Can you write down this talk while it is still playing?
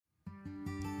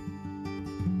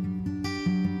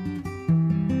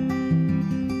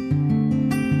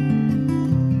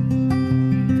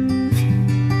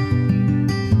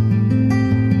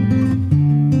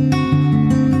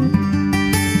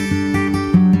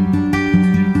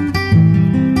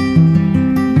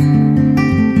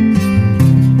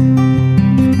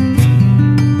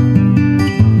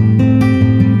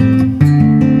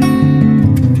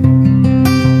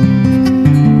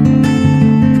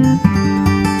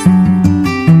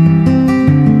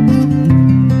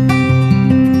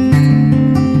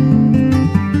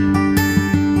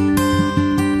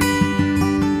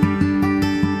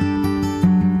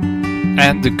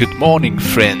and good morning,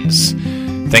 friends.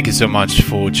 Thank you so much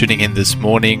for tuning in this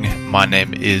morning. My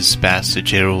name is Pastor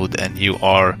Gerald, and you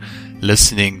are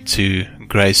listening to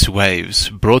Grace Waves,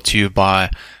 brought to you by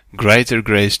Greater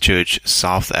Grace Church,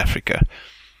 South Africa.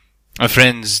 My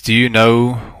friends, do you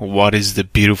know what is the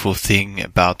beautiful thing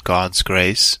about God's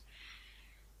grace?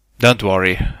 Don't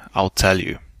worry, I'll tell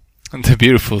you. The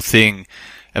beautiful thing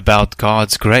about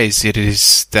God's grace, it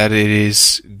is that it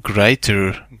is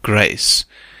greater grace.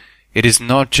 It is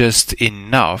not just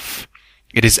enough,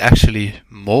 it is actually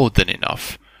more than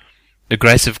enough. The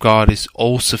grace of God is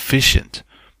all sufficient.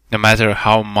 No matter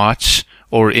how much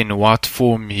or in what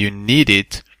form you need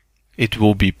it, it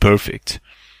will be perfect.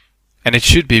 And it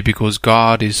should be, because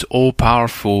God is all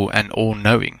powerful and all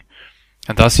knowing.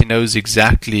 And thus He knows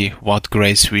exactly what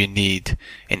grace we need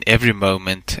in every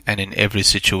moment and in every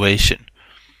situation.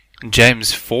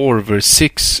 James 4 verse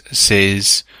 6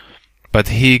 says, "But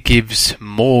He gives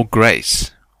more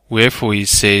grace. Wherefore He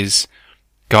says,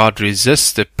 God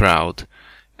resists the proud,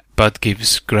 but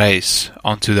gives grace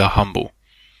unto the humble."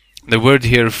 The word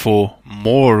here for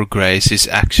more grace is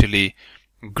actually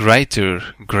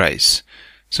greater grace.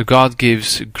 So God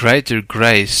gives greater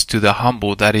grace to the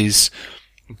humble. That is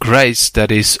grace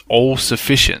that is all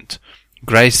sufficient.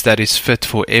 Grace that is fit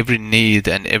for every need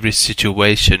and every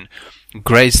situation.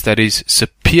 Grace that is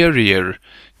superior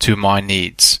to my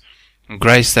needs.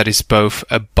 Grace that is both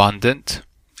abundant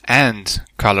and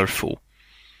colorful.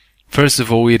 First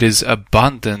of all, it is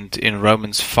abundant in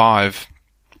Romans 5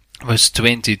 verse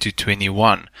 20 to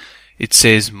 21. It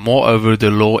says, "Moreover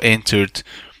the law entered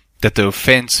that the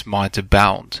offense might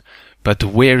abound. But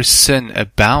where sin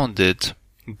abounded,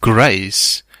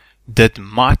 grace did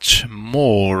much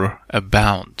more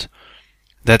abound.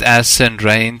 That as sin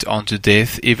reigned unto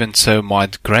death, even so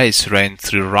might grace reign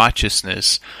through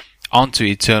righteousness unto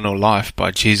eternal life by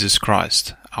Jesus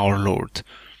Christ our Lord."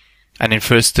 And in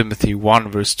 1 Timothy 1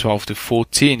 verse 12 to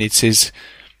 14 it says,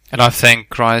 "And I thank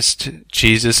Christ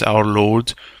Jesus our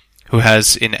Lord, who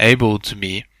has enabled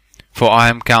me, for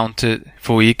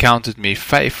He counted me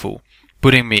faithful,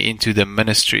 putting me into the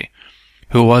ministry,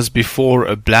 who was before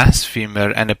a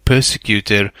blasphemer and a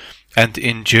persecutor and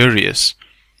injurious.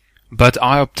 But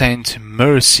I obtained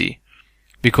mercy,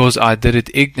 because I did it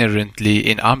ignorantly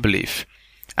in unbelief.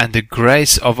 And the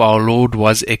grace of our Lord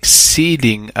was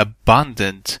exceeding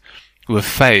abundant with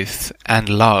faith and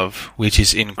love which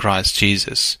is in Christ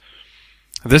Jesus."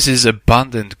 This is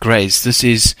abundant grace. This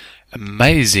is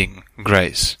amazing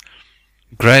grace.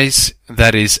 Grace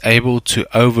that is able to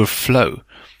overflow.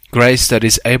 Grace that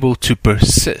is able to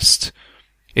persist.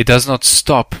 It does not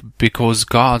stop, because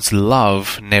God's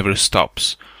love never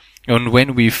stops. And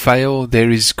when we fail,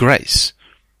 there is grace.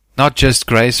 Not just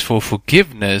grace for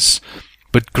forgiveness,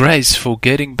 but grace for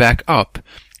getting back up.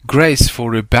 Grace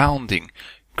for rebounding.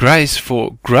 Grace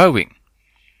for growing.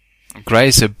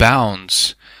 Grace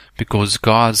abounds because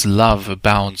God's love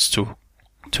abounds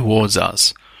towards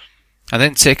us. And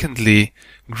then secondly,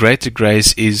 greater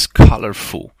grace is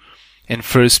colorful. In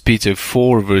 1 Peter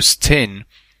 4 verse 10,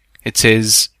 it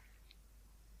says,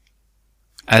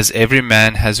 "As every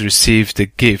man has received a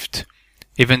gift,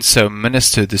 even so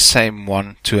minister the same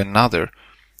one to another,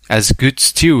 as good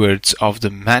stewards of the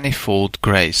manifold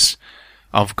grace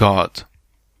of God."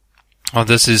 Well,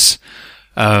 this is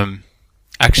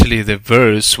actually the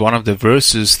verse, one of the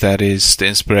verses that is the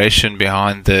inspiration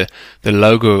behind the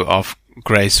logo of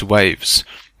Grace Waves.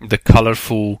 The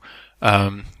colorful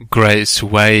Grace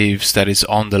Waves that is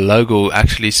on the logo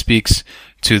actually speaks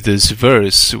to this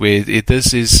verse, where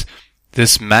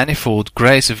this manifold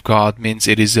grace of God means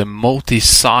it is a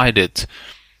multi-sided,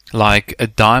 like a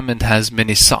diamond has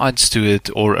many sides to it,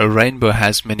 or a rainbow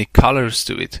has many colors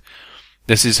to it.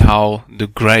 This is how the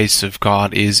grace of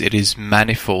God is. It is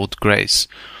manifold grace.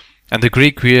 And the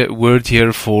Greek word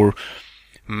here for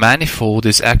manifold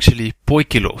is actually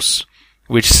poikilos,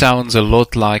 which sounds a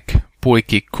lot like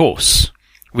poikikos,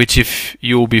 which if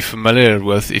you'll be familiar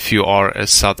with if you are a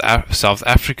South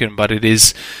African, but it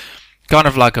is kind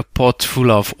of like a pot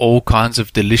full of all kinds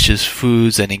of delicious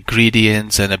foods and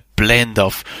ingredients and a blend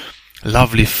of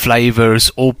lovely flavors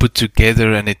all put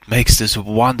together, and it makes this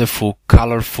wonderful,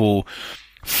 colorful,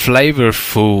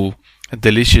 flavorful,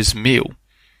 delicious meal.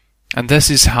 And this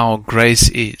is how grace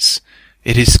is.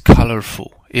 It is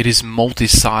colorful. It is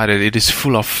multi-sided. It is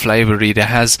full of flavor. It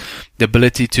has the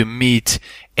ability to meet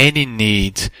any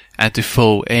need and to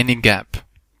fill any gap.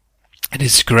 It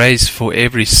is grace for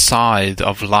every side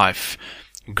of life.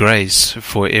 Grace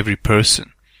for every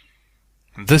person.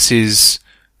 This is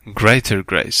greater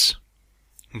grace.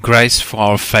 Grace for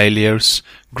our failures,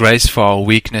 grace for our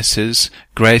weaknesses,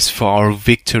 grace for our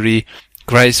victory,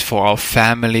 grace for our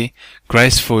family,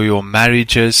 grace for your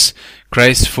marriages,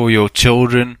 grace for your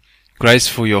children, grace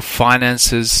for your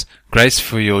finances, grace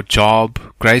for your job,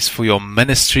 grace for your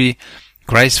ministry,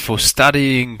 grace for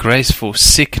studying, grace for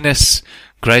sickness,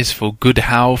 grace for good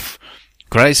health,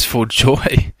 grace for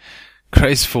joy,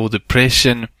 grace for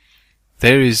depression.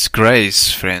 There is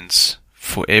grace, friends,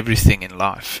 for everything in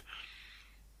life.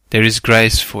 There is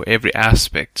grace for every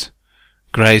aspect,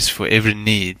 grace for every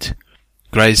need,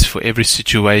 grace for every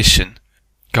situation.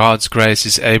 God's grace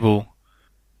is able,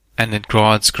 and that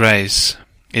God's grace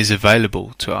is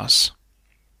available to us.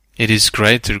 It is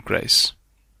greater grace.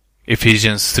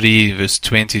 Ephesians 3 verse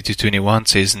 20 to 21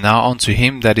 says, Now unto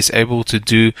him that is able to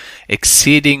do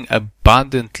exceeding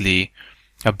abundantly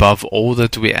above all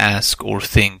that we ask or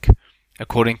think,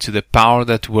 according to the power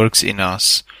that works in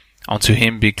us, unto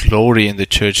him be glory in the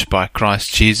church by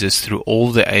Christ Jesus through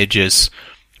all the ages,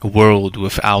 world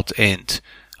without end.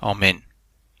 Amen.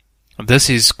 This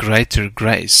is greater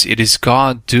grace. It is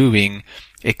God doing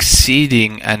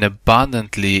exceeding and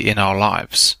abundantly in our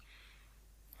lives.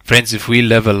 Friends, if we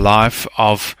live a life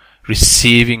of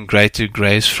receiving greater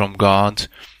grace from God,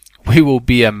 we will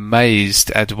be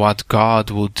amazed at what God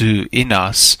will do in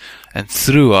us and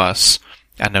through us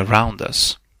and around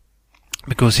us.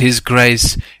 Because His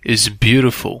grace is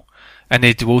beautiful, and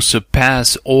it will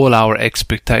surpass all our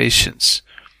expectations.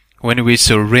 When we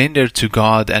surrender to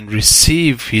God and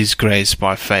receive His grace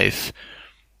by faith,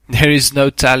 there is no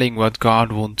telling what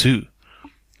God will do,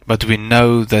 but we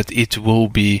know that it will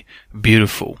be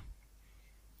beautiful.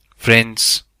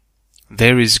 Friends,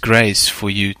 there is grace for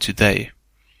you today.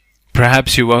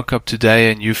 Perhaps you woke up today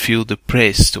and you feel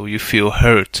depressed, or you feel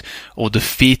hurt, or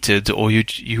defeated, or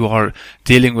you are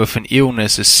dealing with an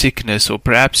illness, a sickness, or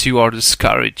perhaps you are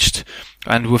discouraged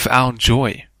and without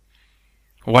joy.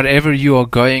 Whatever you are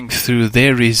going through,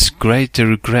 there is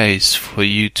greater grace for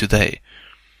you today.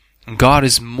 God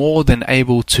is more than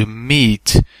able to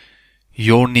meet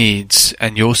your needs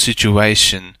and your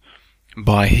situation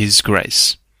by His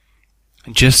grace.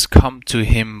 Just come to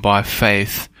Him by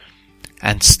faith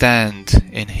and stand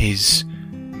in His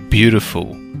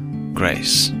beautiful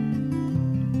grace.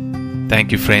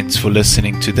 Thank you, friends, for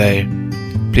listening today.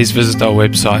 Please visit our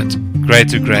website,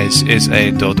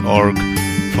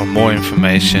 greatergracesa.org, for more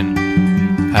information.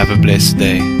 Have a blessed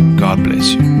day. God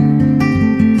bless you.